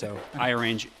orchestra, so I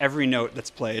arrange every note that's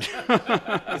played.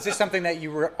 Is this something that you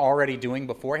were already doing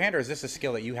beforehand, or is this a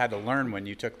skill that you had to learn when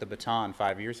you took the baton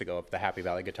 5 years ago of the Happy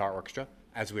Valley Guitar Orchestra,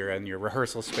 as we were in your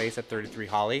rehearsal space at 33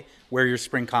 Holly, where your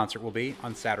spring concert will be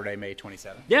on Saturday, May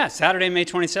 27th? Yeah, Saturday, May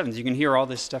 27th. You can hear all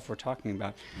this stuff we're talking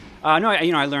about. No,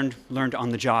 I learned on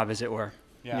the job, as it were.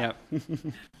 Yeah.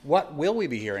 What will we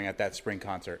be hearing at that spring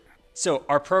concert? So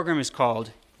our program is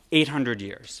called 800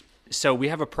 Years. So we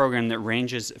have a program that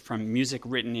ranges from music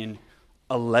written in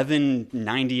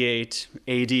 1198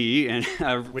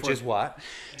 AD. Which is what?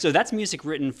 So that's music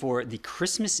written for the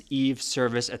Christmas Eve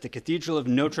service at the Cathedral of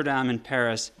Notre Dame in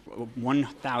Paris,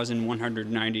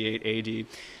 1198 AD.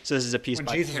 So this is a piece when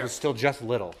by Jesus was still just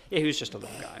little. Yeah, he was just a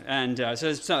little guy. And so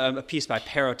it's a piece by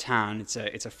Perrotin.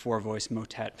 It's a four-voice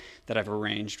motet that I've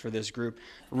arranged for this group,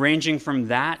 ranging from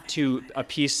that to a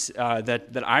piece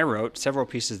that I wrote, several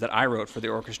pieces that I wrote for the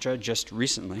orchestra just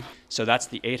recently. So that's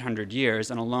the 800 Years.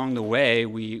 And along the way,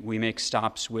 we make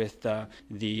stops with the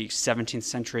 17th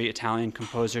century Italian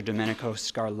composer Domenico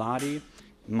Scarlatti,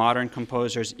 modern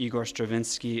composers Igor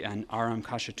Stravinsky and Aram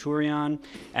Khachaturian,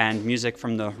 and music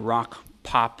from the rock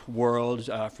pop world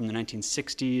from the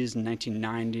 1960s and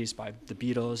 1990s by the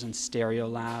Beatles and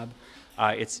Stereolab.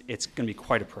 It's going to be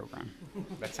quite a program.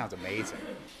 That sounds amazing.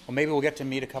 Well, maybe we'll get to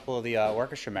meet a couple of the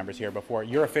orchestra members here before.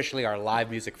 You're officially our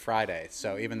Live Music Friday,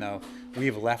 so even though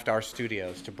we've left our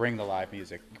studios to bring the live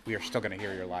music, we are still going to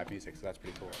hear your live music, so that's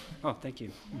pretty cool. Oh, thank you.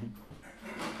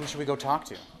 Who should we go talk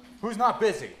to? Who's not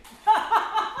busy?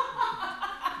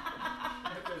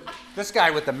 This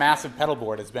guy with the massive pedal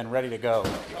board has been ready to go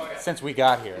since we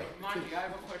got here. Monty, I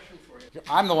have a question for you.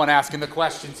 I'm the one asking the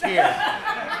questions here.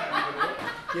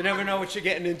 You never know what you're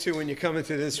getting into when you come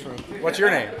into this room. What's your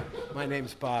name? My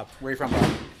name's Bob. Where are you from,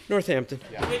 Bob? Northampton.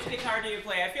 Yeah. Which guitar do you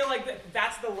play? I feel like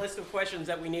that's the list of questions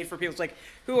that we need for people. It's like,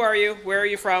 who are you? Where are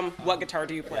you from? What guitar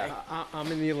do you play?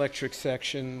 I'm in the electric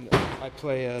section. I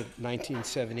play a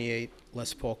 1978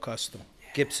 Les Paul Custom,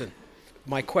 Gibson.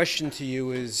 My question to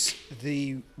you is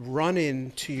the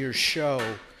run-in to your show.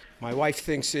 My wife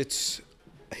thinks it's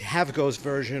Havgo's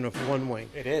version of One Wing.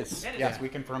 It is. Yes, we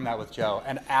confirmed that with Joe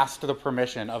and asked the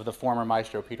permission of the former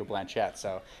maestro Peter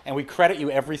Blanchett. And we credit you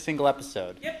every single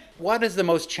episode. Yep. What is the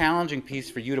most challenging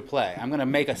piece for you to play? I'm going to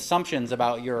make assumptions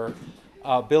about your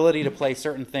ability to play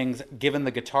certain things given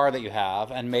the guitar that you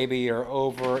have, and maybe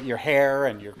your hair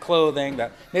and your clothing.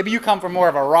 That maybe you come from more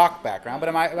of a rock background,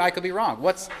 but I could be wrong.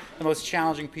 What's the most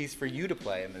challenging piece for you to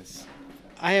play in this?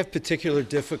 I have particular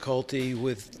difficulty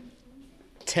with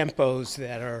tempos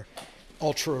that are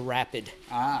ultra rapid.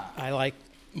 I like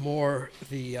more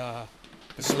the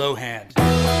slow hand.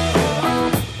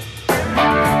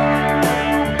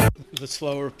 The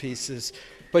slower pieces.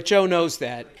 But Joe knows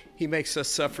that. He makes us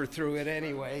suffer through it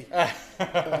anyway.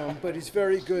 But he's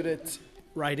very good at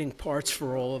writing parts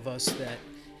for all of us that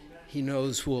he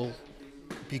knows will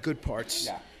be good parts.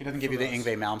 Yeah, he doesn't give you the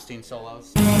Yngwie Malmsteen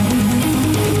solos?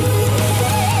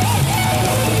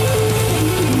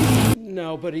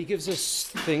 No, but he gives us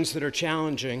things that are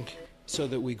challenging so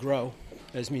that we grow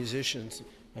as musicians.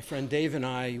 My friend Dave and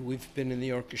I, we've been in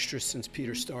the orchestra since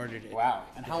Peter started it. Wow.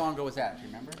 And how long ago was that? Do you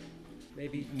remember?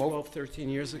 Maybe 12, 13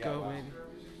 years ago, wow. maybe.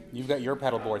 You've got your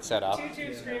pedal board set up.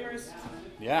 Toot screamers.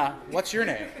 Yeah. What's your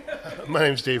name? My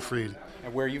name's Dave Freed.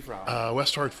 And where are you from?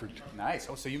 West Hartford. Nice.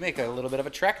 Oh, so you make a little bit of a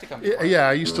trek to come to. Yeah,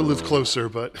 I used to live closer,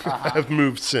 but I've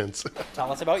moved since.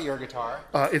 Tell us about your guitar.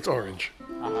 It's orange.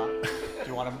 Do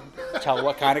you want to tell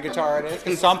what kind of guitar it is?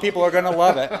 Because some people are going to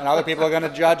love it, and other people are going to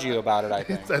judge you about it, I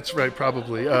think. That's right,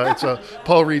 probably. It's a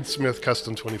Paul Reed Smith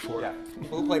Custom 24. Yeah.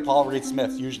 People who play Paul Reed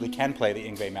Smith usually can play the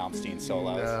Yngwie Malmsteen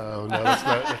solos. No, that's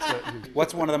not.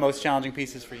 What's one of the most challenging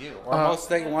pieces for you? Or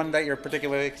one that you're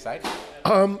particularly excited about?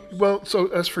 Well, so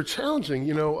as for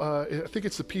challenging, I think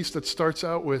it's the piece that starts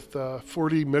out with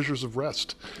 40 measures of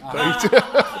rest.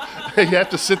 You have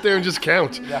to sit there and just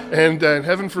count. Yeah. And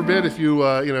heaven forbid if you,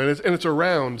 and it's a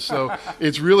round, so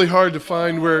it's really hard to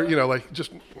find where,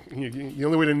 the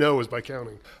only way to know is by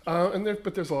counting.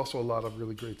 But there's also a lot of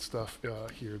really great stuff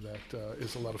here that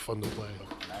is a lot of fun to play.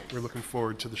 Nice. We're looking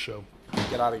forward to the show.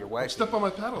 Get out of your way. Step on my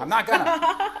paddle. I'm not gonna.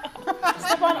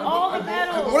 Step on all the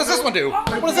pedals. What does this one do?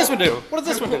 What does this one do? What does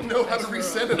this one do? I don't know how to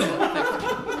reset it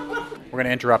all. We're going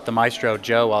to interrupt the maestro,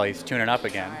 Joe, while he's tuning up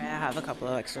again. I have a couple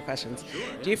of extra questions.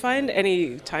 Do you find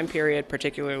any time period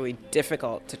particularly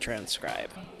difficult to transcribe?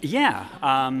 Yeah.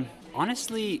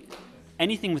 Honestly,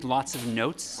 anything with lots of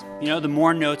notes. The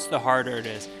more notes, the harder it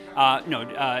is.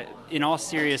 In all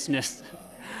seriousness,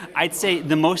 I'd say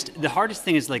the hardest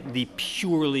thing is like the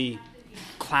purely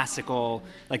classical,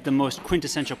 like the most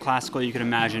quintessential classical you could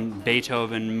imagine,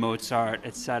 Beethoven, Mozart,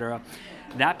 etc.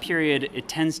 That period, it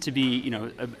tends to be,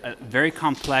 a very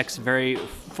complex, very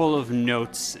full of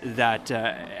notes that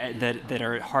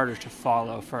are harder to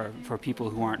follow for people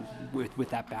who aren't with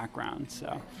that background.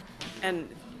 So. And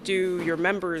do your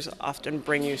members often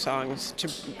bring you songs to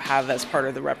have as part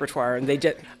of the repertoire? And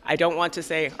I don't want to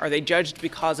say, are they judged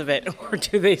because of it, or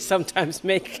do they sometimes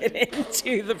make it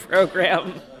into the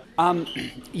program?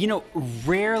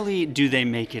 Rarely do they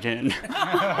make it in.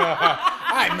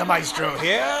 I'm the maestro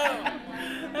here.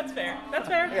 That's fair. That's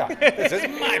fair. Yeah, this is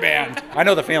my band. I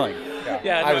know the feeling.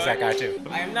 Yeah, I was that guy too.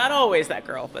 I am not always that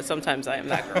girl, but sometimes I am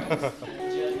that girl.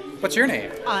 What's your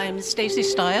name? I'm Stacy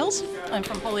Stiles. I'm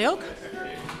from Holyoke.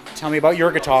 Tell me about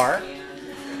your guitar.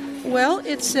 Well,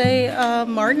 it's a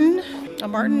Martin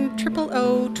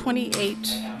 0028.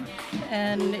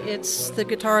 And it's the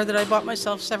guitar that I bought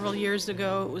myself several years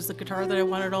ago. It was the guitar that I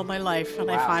wanted all my life,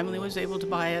 and I finally was able to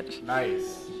buy it.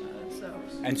 Nice.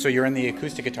 And so you're in the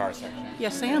acoustic guitar section.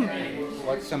 Yes, I am.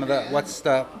 What's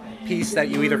the piece that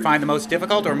you either find the most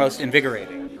difficult or most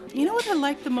invigorating? You know what I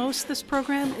like the most this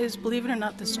program is, believe it or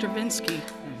not, the Stravinsky.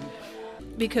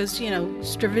 Mm-hmm. Because,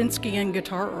 Stravinsky and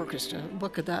guitar orchestra,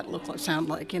 what could that sound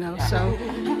like, So,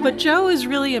 but Joe is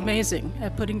really amazing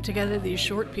at putting together these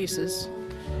short pieces.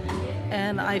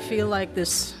 And I feel like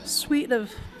this suite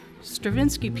of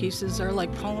Stravinsky pieces are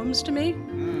like poems to me.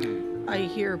 I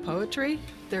hear poetry.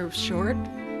 They're short,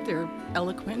 they're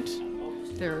eloquent,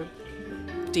 they're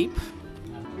deep,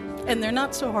 and they're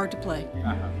not so hard to play,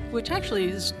 which actually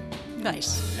is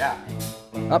nice. Yeah.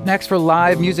 Up next for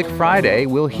Live Music Friday,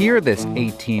 we'll hear this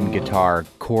 18-guitar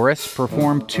chorus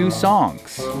perform 2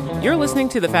 songs. You're listening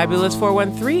to the Fabulous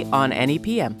 413 on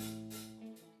NEPM.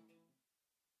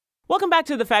 Welcome back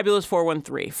to the Fabulous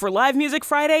 413. For Live Music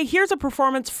Friday, here's a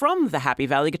performance from the Happy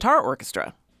Valley Guitar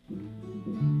Orchestra.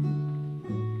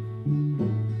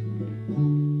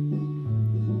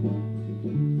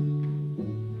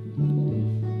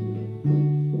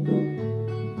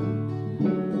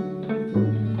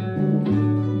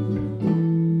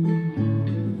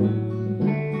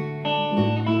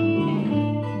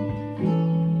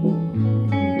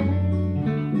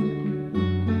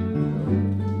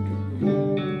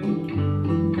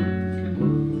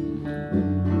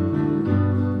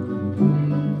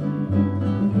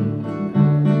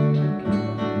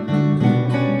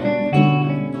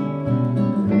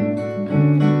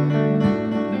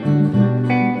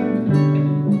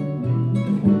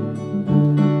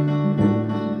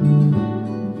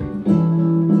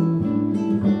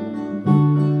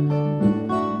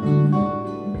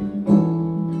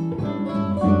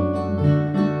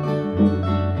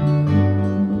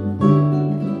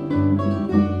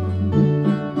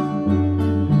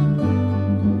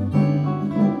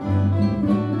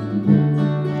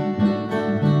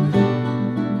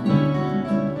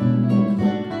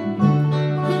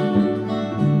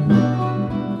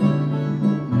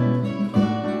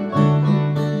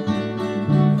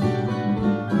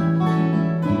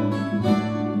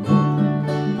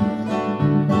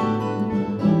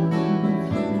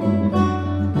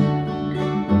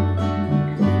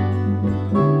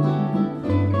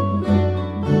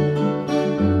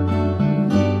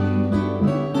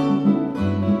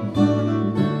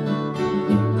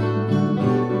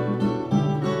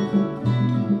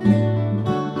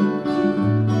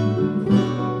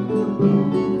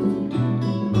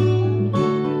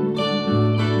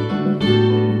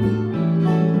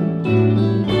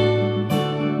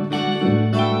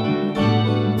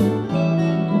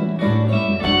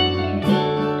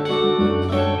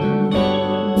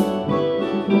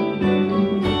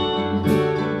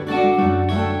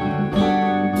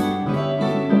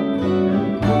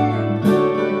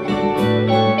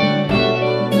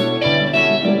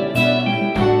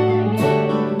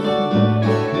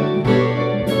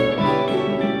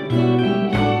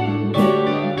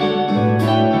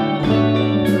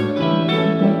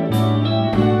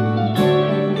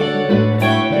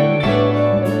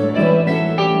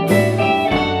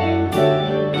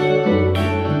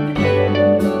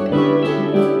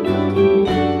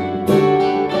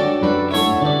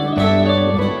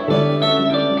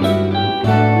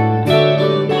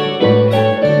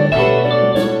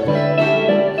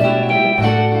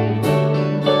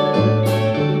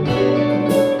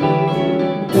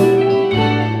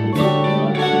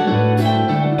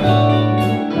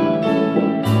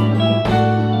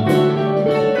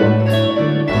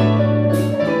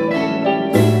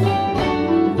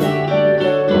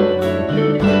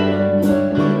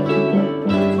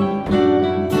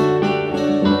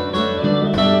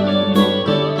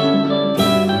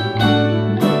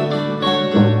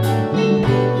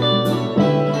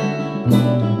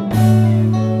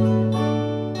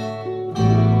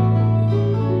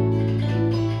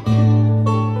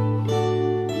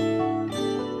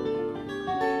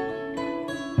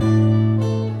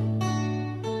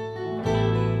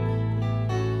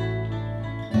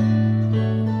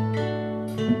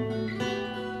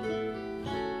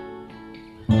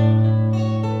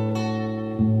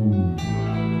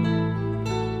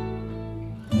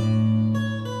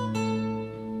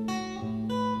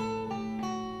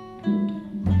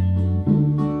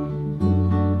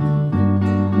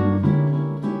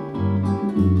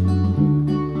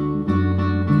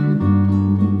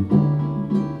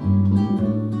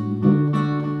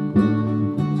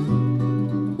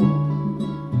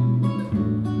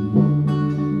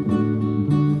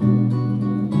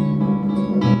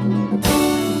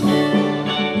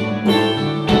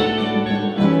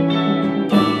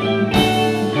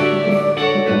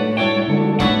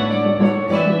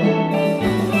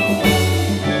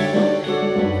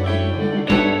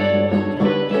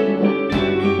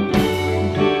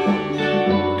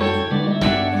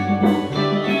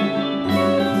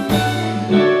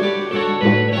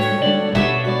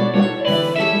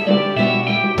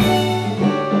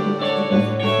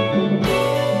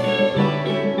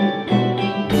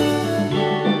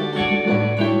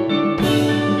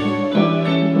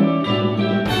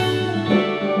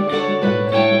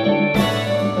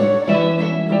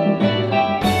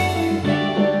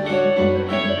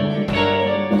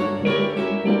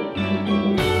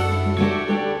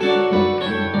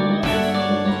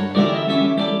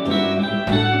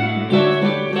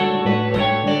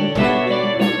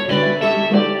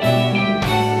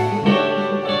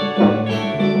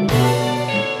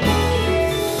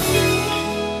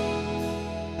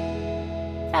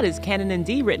 that is Canon in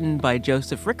D, written by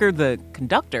Joseph Ricker, the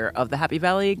conductor of the Happy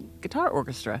Valley Guitar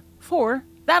Orchestra, for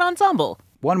that ensemble.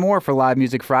 One more for Live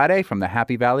Music Friday from the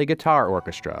Happy Valley Guitar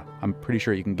Orchestra. I'm pretty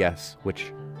sure you can guess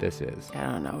which this is. I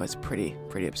don't know. It's pretty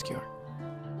obscure.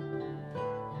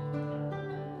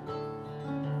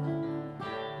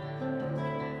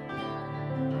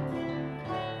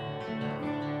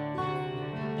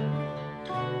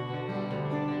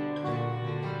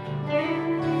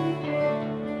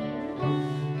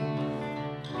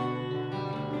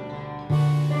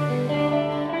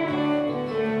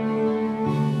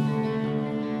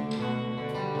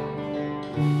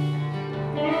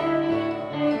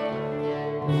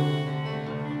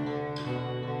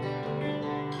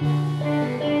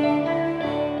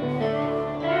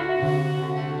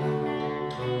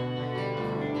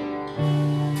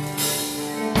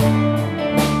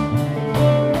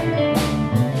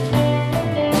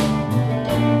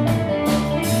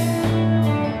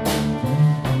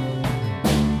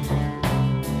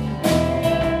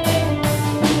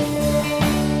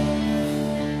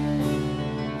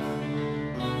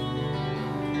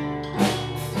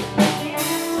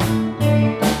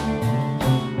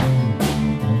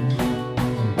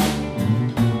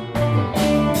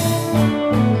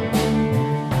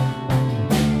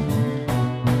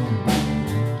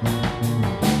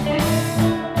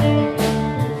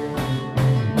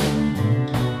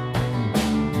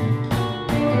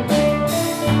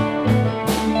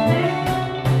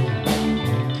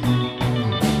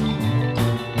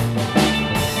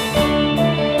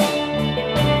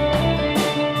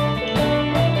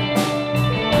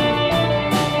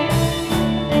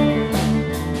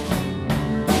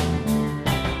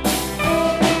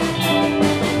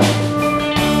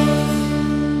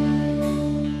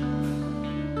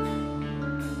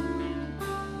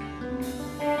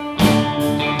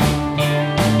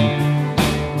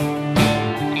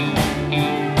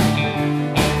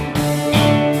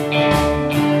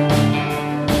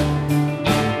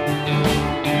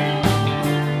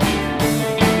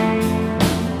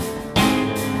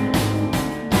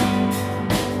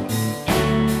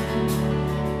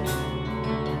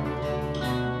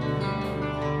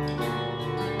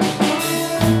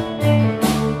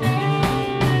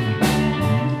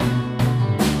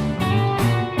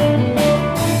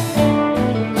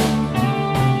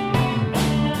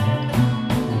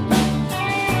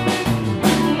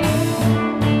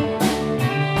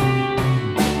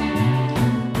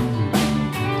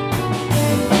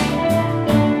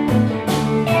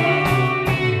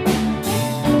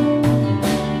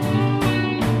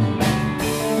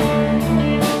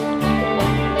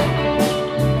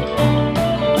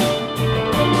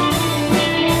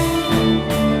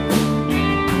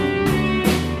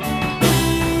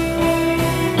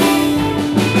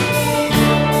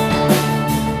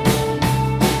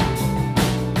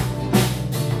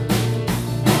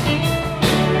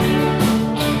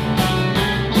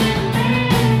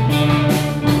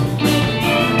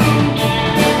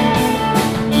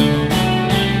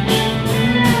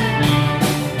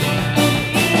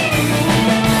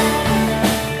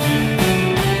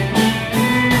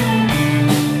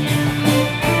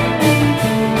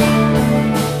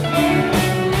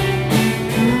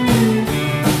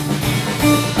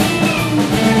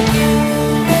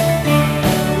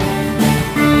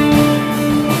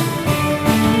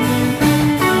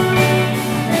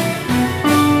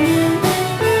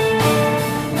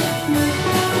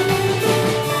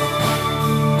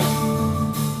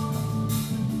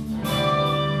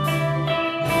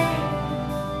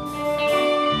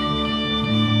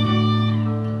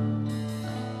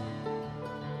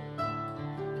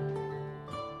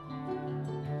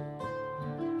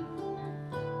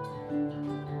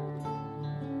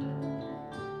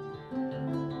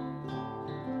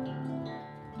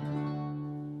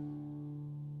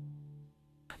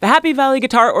 The Happy Valley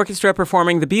Guitar Orchestra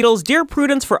performing the Beatles' Dear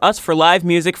Prudence for us for Live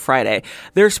Music Friday.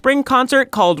 Their spring concert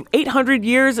called 800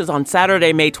 Years is on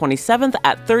Saturday, May 27th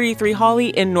at 33 Hawley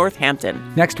in Northampton.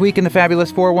 Next week in the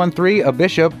Fabulous 413, a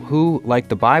bishop who, like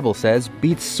the Bible says,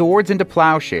 beats swords into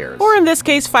plowshares. Or in this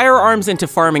case, firearms into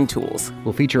farming tools.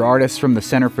 We'll feature artists from the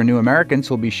Center for New Americans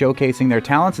who will be showcasing their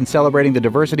talents and celebrating the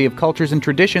diversity of cultures and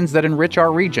traditions that enrich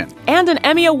our region. And an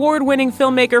Emmy Award-winning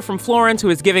filmmaker from Florence who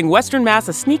is giving Western Mass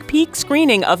a sneak peek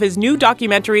screening of his new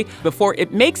documentary before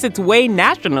it makes its way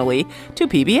nationally to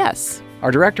PBS.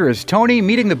 Our director is Tony,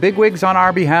 meeting the bigwigs on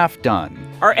our behalf done.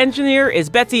 Our engineer is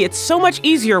Betsy. It's so much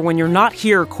easier when you're not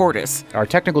here, Cordis. Our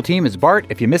technical team is Bart.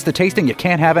 If you miss the tasting, you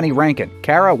can't have any Rankin.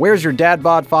 Kara, where's your dad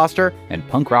bod Foster? And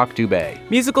Punk Rock Dubé.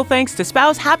 Musical thanks to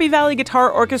Spouse Happy Valley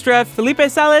Guitar Orchestra, Felipe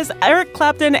Salas, Eric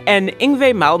Clapton, and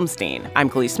Yngwie Malmsteen. I'm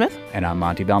Khalees Smith. And I'm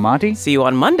Monty Belmonte. See you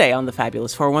on Monday on the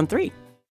Fabulous 413.